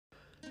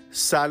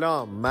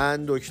سلام،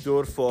 من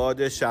دکتر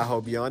فؤاد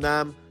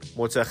شهابیانم،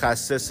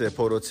 متخصص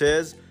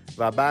پروتز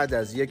و بعد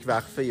از یک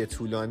وقفه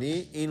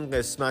طولانی این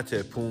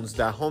قسمت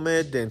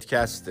 15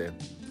 دنتکسته.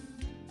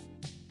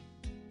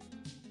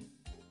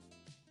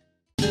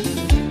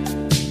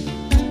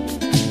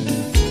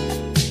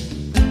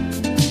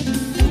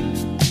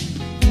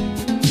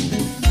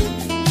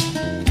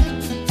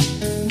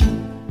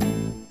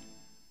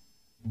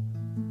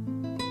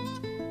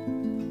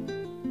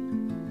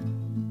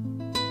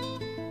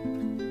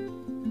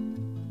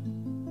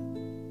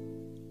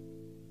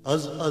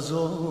 از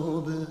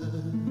عذاب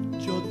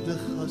جاده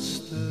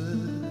خسته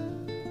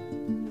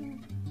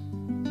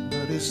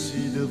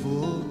نرسیده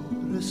و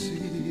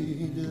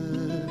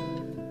رسیده،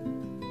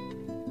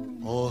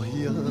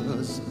 آهی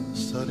از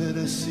سر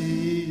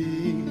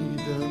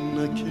رسیدن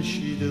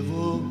نکشیده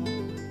و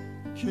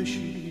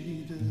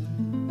کشیده،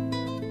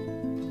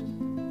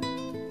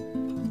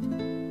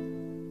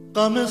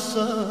 غم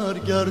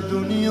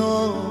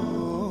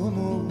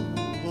سرگردونیامو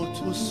با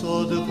تو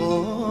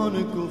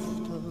صادقانه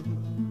گفتم،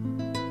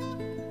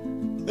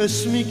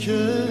 اسمی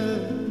که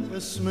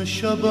اسم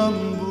شبم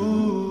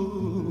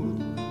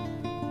بود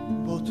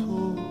با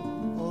تو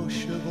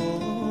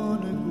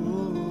عاشقانه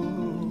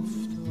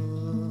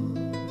گفتم.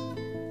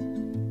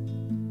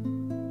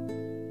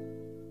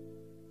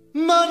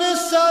 من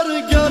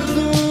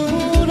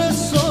سرگردون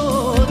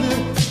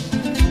ساده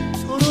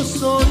تو رو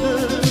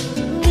ساده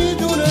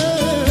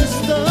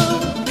میدونستم،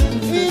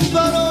 این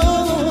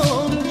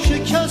برام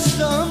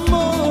شکستم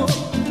ما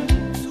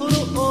تو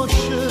رو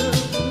عاشق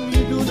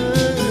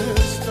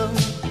میدونستم،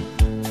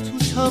 تو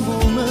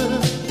تمام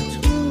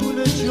طول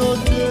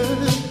جاده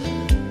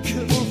که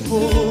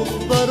افق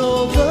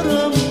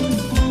برابرم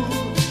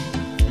بود،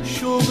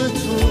 شوق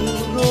تو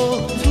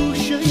راه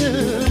توشه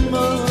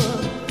من،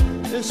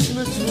 اسم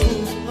تو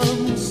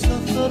هم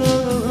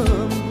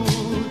سفرم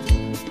بود.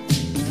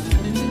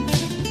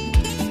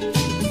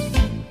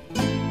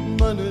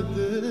 من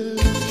دل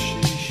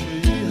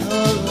شیشه‌ای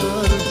هر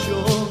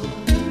جا،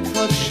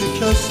 هر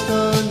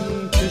شکستن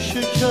که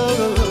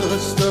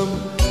شکستم،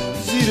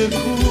 زیر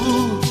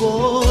کوه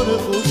بار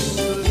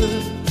غصه،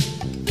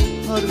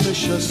 هر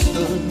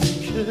نشستن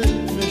که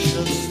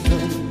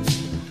نشستم،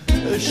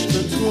 عشق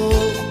تو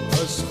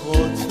از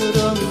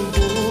خاطرم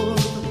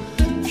برد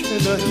که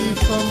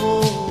لحیفم و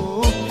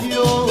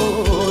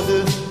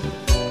پیاده،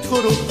 تو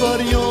رو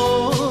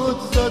فریاد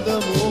زدم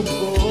و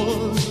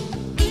باز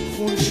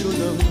خون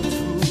شدم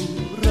تو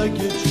رگ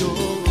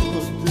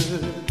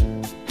جاده.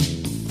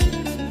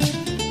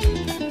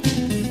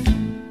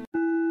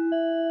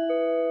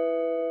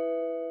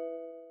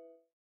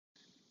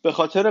 به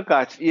خاطر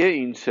قطعی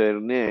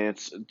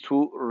اینترنت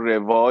تو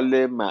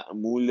روال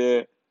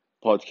معمول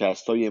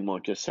پادکست های ما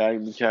که سعی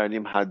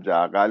میکردیم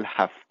حداقل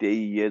هفته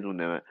یه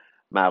دونه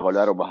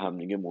مقاله رو با هم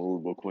دیگه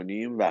مرور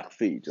بکنیم،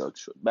 وقفه ایجاد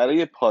شد.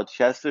 برای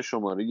پادکست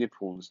شماره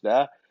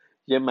 15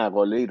 یه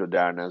مقاله ای رو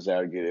در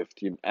نظر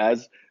گرفتیم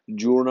از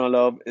Journal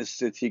of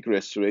Aesthetic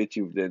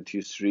Restorative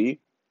Dentistry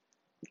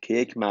که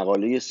یک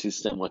مقاله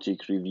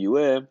سیستماتیک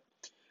ریویوه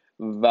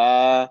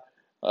و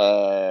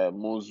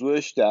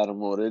موضوعش در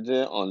مورد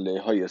آنلی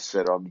های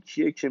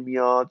سرامیکیه که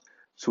میاد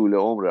طول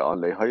عمر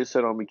آنلی های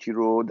سرامیکی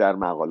رو در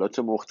مقالات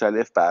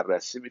مختلف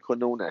بررسی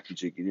میکنه و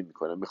نتیجه گیری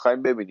میکنه.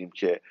 میخوایم ببینیم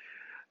که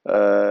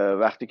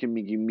وقتی که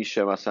میگیم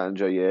میشه مثلا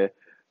جای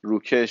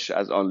روکش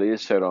از آنلی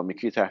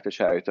سرامیکی تحت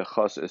شرایط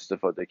خاص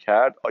استفاده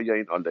کرد، آیا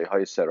این آنلی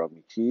های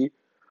سرامیکی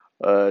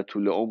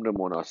طول عمر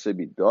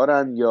مناسبی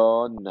دارن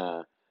یا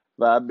نه؟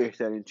 و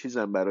بهترین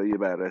چیزم برای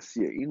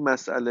بررسی این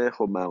مسئله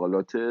خب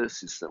مقالات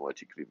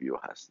سیستماتیک ریویو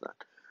هستن.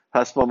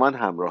 پس با من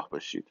همراه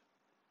باشید.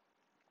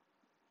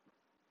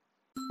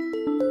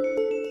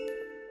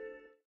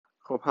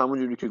 خب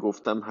همونجوری که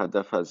گفتم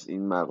هدف از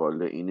این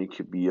مقاله اینه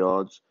که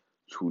بیاد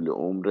طول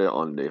عمر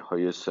آنلی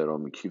های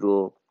سرامیکی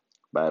رو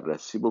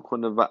بررسی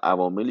بکنه و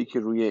عواملی که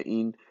روی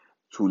این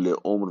طول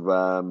عمر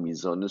و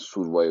میزان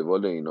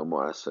سوروایوال اینا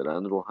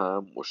مؤثرن رو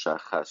هم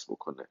مشخص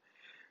بکنه.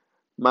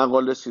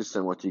 مقاله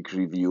سیستماتیک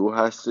ریویو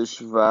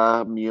هستش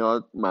و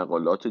میاد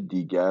مقالات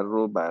دیگر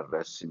رو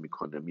بررسی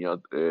میکنه.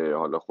 میاد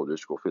حالا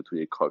خودش گفته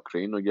توی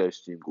کاکرین رو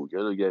گشتیم،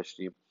 گوگل رو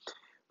گشتیم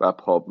و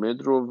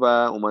پابمد رو و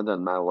اومدن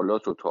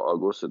مقالات رو تا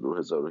آگوست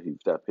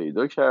 2017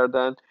 پیدا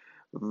کردن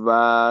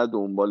و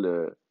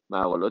دنبال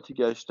مقالاتی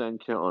گشتن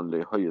که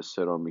آنلی های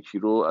سرامیکی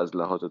رو از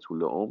لحاظ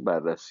طول عمر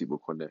بررسی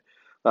بکنه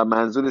و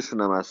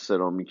منظورشون هم از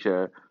سرامیک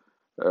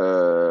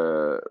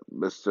به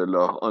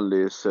اصطلاح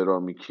آنلی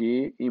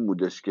سرامیکی این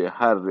بودش که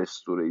هر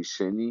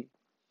رستوریشنی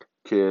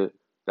که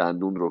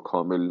دندون رو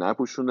کامل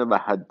نپوشونه و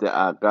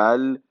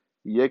حداقل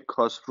یک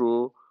کاسپ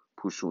رو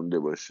پوشونده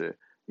باشه.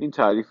 این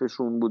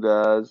تعریفشون بود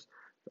از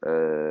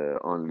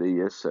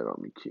آنلی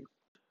سرامیکی.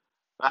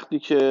 وقتی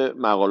که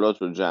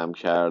مقالات رو جمع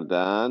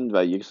کردن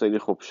و یک سری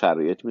خب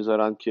شرایط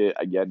میذارن که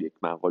اگر یک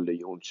مقاله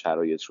اون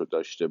شرایط رو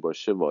داشته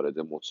باشه وارد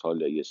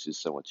مطالعه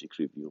سیستماتیک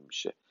ریویو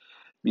میشه.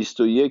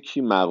 21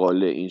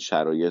 مقاله این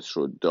شرایط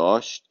رو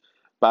داشت.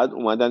 بعد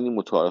اومدن این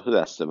مطالعات رو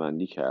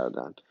دسته‌بندی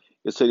کردن.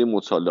 یه سری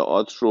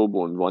مطالعات رو به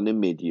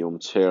عنوان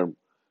medium term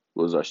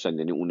گذاشتن،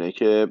 یعنی اونایی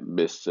که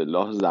به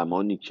اصطلاح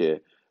زمانی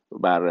که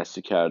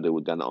بررسی کرده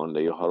بودن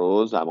آنلاین ها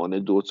رو زمان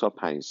 2 تا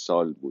 5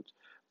 سال بود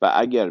و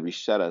اگر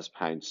بیشتر از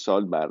 5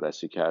 سال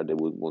بررسی کرده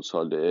بود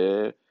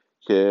مطالعه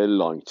که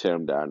لانگ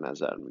ترم در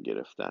نظر می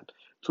گرفتن.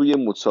 توی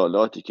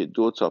مطالعاتی که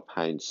 2 تا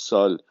 5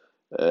 سال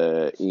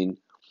این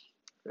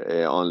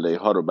آنلاین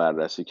ها رو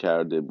بررسی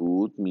کرده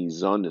بود،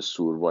 میزان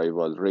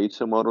سوروایوال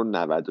ریت ما رو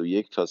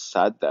 91 تا 100%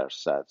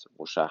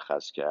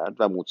 مشخص کرد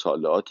و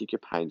مطالعاتی که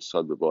 5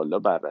 سال به بالا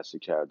بررسی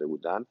کرده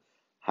بودن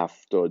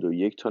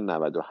 71 تا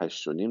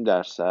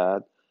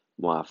 98.5%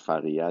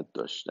 موفقیت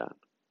داشتن.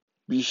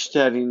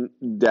 بیشترین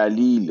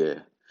دلیل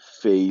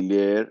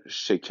فیلر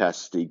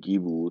شکستگی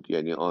بود،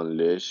 یعنی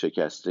آنله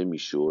شکسته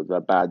میشد و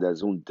بعد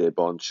از اون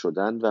دباند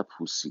شدن و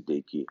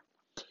پوسیدگی،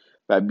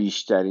 و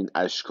بیشترین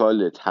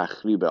اشکال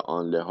تخریب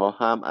آنله ها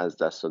هم از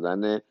دست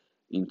دادن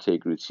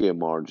اینتگریتی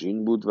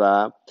مارجین بود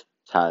و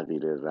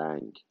تغییر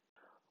رنگ.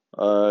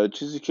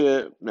 چیزی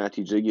که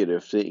نتیجه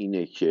گرفته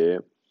اینه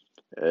که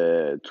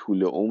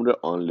طول عمر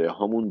آنله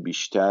هامون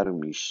بیشتر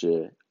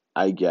میشه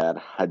اگر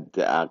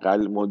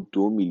حداقل ما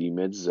 2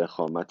 میلیمتر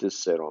ضخامت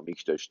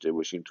سرامیک داشته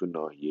باشیم تو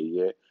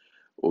ناحیه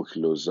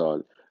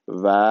اوکلوزال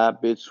و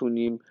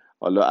بتونیم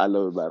حالا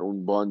علاوه بر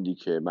اون باندی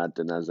که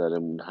مد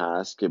نظرمون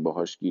هست که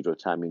باهاش گیر رو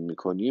تامین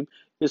میکنیم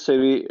یه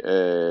سری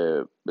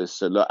به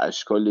اصطلاح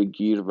اشکال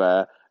گیر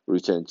و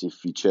ریتنتیو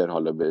فیچر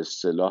حالا به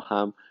اصطلاح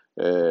هم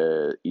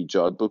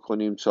ایجاد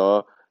بکنیم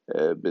تا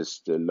به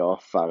اصطلاح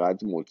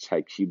فقط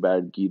متکی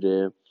بر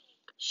گیر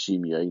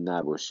شیمیایی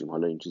نباشیم.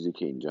 حالا این چیزی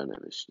که اینجا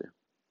نوشته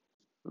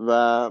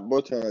و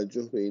با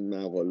توجه به این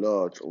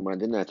مقالات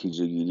اومده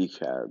نتیجه گیری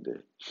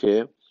کرده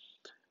که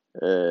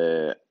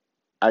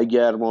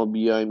اگر ما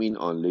بیایم این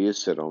آنله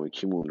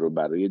سرامیکیمون رو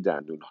برای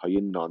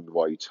دندونهای نان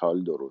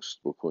وایتال درست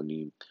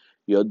بکنیم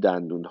یا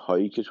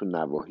دندونهایی که تو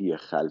نواحی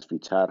خلفی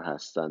تر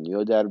هستن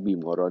یا در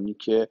بیمارانی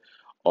که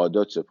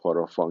عادات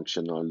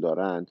پارافانکشنال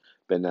دارن،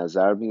 به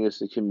نظر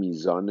میرسه که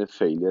میزان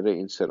فیلر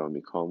این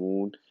سرامیک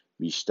هامون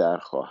بیشتر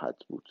خواهد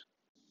بود.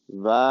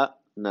 و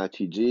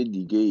نتیجه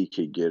دیگه ای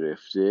که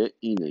گرفته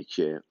اینه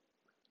که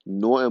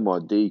نوع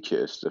ماده‌ای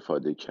که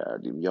استفاده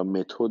کردیم یا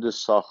متد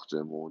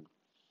ساختمون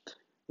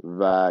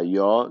و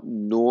یا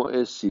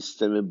نوع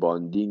سیستم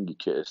باندینگی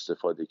که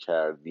استفاده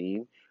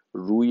کردیم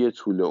روی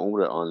طول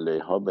عمر آنله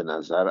ها به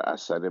نظر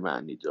اثر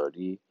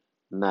معنیداری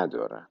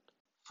ندارن.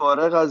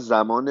 فارغ از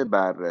زمان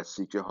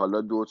بررسی که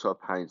حالا 2 تا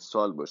 5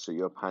 سال باشه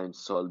یا 5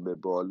 سال به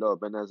بالا،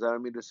 به نظر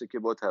میرسه که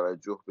با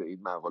توجه به این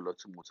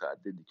مقالات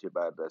متعددی که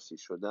بررسی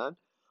شدن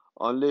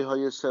آنله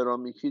های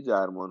سرامیکی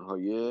درمان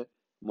های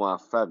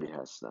موفقی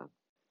هستند.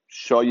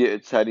 شایع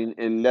ترین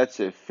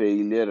علت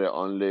فیلر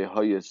آنله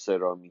های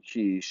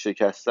سرامیکی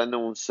شکستن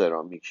اون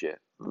سرامیکه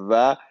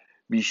و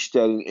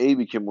بیشترین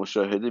عیبی که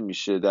مشاهده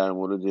میشه در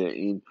مورد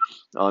این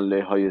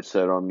آنله های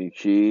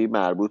سرامیکی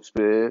مربوط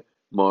به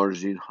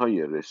مارژین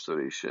های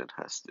رستوریشن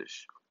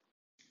هستش.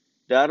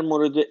 در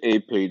مورد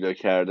عیب پیدا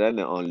کردن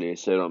آنله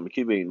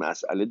سرامیکی به این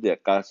مسئله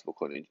دقت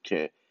بکنید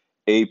که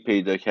عیب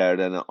پیدا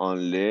کردن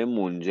آنله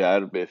منجر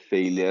به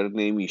فیلر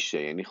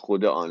نمیشه، یعنی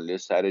خود آنله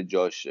سر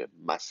جاشه.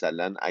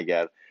 مثلا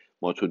اگر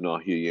ما تو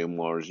ناحیه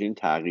مارژین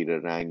تغییر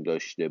رنگ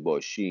داشته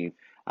باشیم،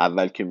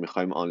 اول که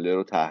میخوایم آنله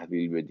رو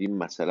تحویل بدیم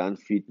مثلا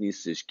فیت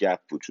نیستش، گپ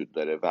وجود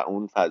داره و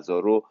اون فضا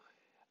رو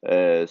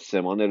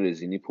سمان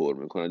رزینی پر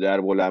میکنه.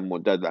 در بلند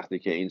مدت وقتی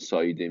که این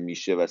ساییده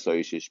میشه و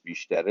سایشش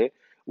بیشتره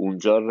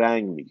اونجا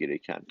رنگ میگیره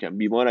کم کم.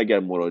 بیمار اگر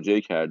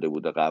مراجعه کرده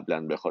بوده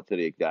قبلا به خاطر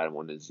یک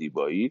درمان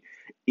زیبایی،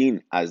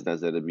 این از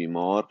نظر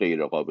بیمار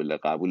غیر قابل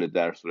قبول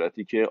در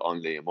صورتی که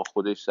آنله ما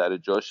خودش سر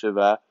جاشه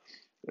و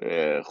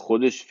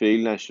خودش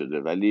فیل نشده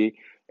ولی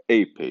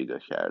عیب پیدا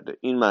کرده.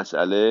 این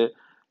مسئله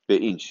به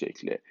این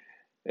شکله.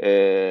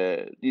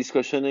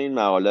 دیسکاشن این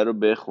مقاله رو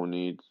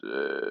بخونید،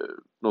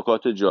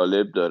 نکات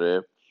جالب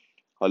داره.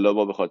 حالا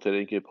ما به خاطر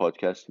اینکه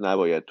پادکست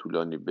نباید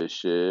طولانی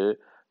بشه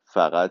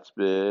فقط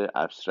به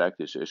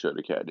ابسترکتش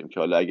اشاره کردیم که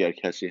حالا اگر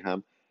کسی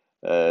هم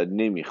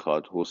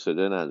نمیخواد،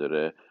 حوصله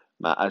نداره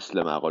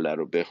اصل مقاله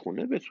رو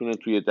بخونه، بتونه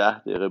توی 10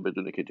 دقیقه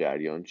بدونه که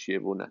جریان چیه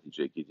و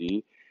نتیجه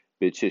گیری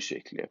به چه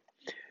شکله.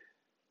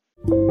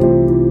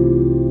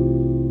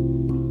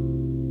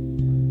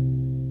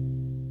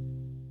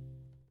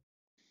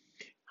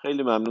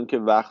 خیلی ممنون که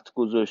وقت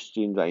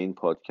گذاشتین و این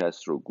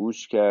پادکست رو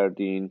گوش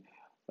کردین.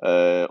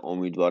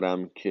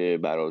 امیدوارم که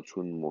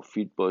براتون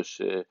مفید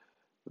باشه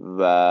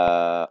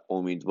و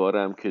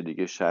امیدوارم که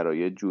دیگه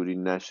شرایط جوری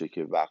نشه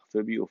که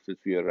وقفه بیفته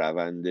توی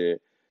روند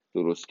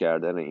درست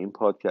کردن این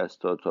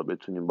پادکست ها تا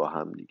بتونیم با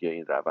هم دیگه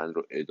این روند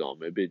رو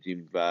ادامه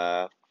بدیم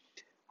و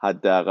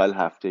حداقل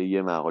هفته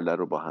یه مقاله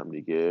رو با هم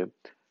دیگه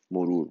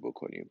مرور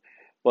بکنیم.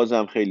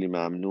 بازم خیلی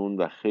ممنون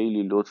و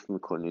خیلی لطف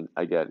میکنین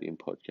اگر این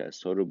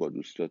پادکست ها رو با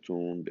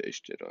دوستاتون به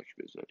اشتراک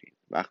بذارین.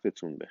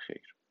 وقتتون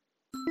بخیر.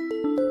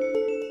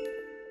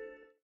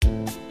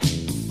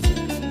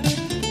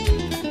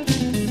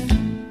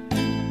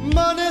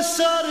 من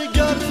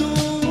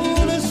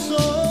سرگردون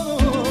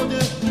ساده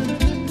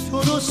تو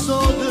رو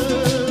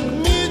ساده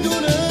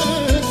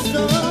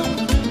میدونستم،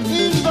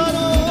 این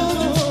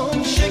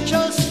برام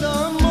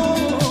شکستم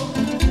و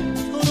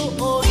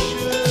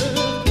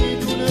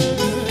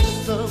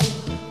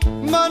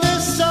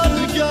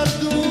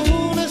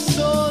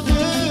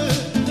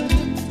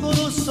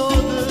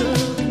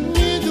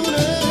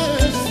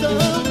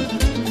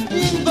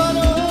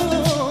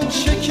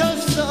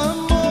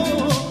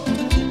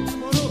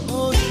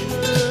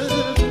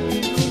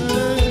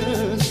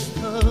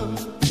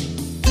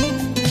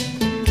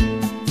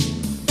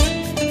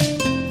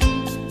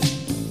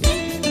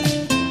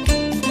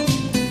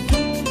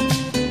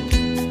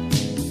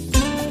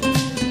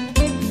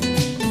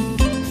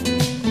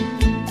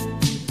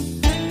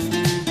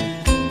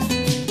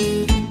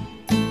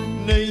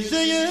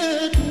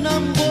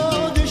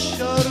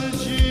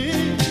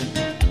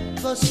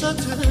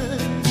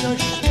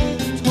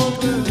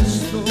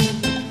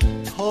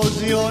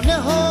تازیانه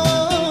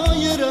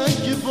های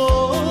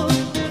رنگبار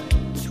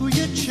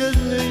توی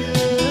چله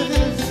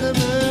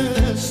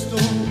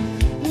زمستون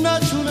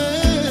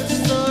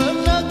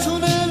نتونستن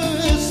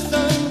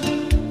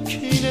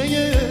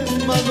کینه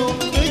منو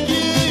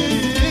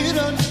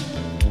بگیرن،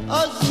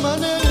 از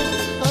من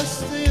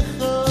خسته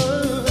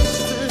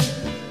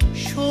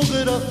شوق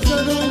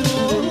رفتن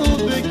رو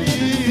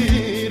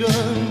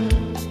بگیرن.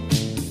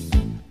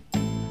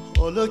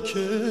 حالا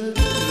که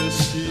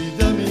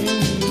رسیدم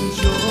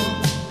اینجا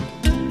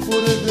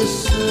پر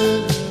قصه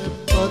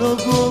برا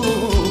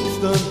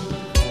گفتن،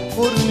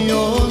 پر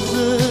نیاز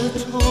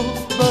تو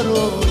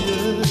برای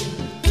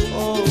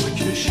آه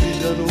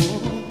کشیدن و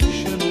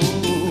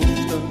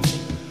شنفتن.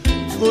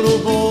 تو رو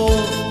با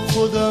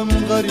خودم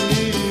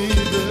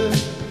غریبه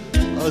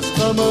از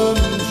غمم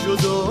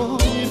جدا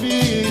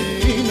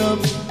میبینم،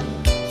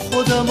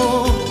 خودمو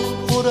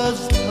پر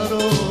از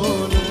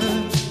ترانه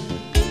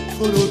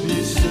تو رو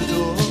بی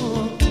صدا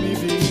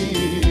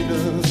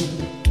میبینم.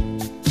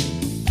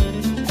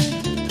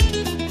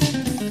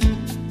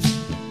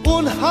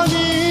 اون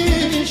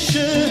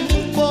همیشه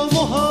با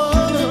محبت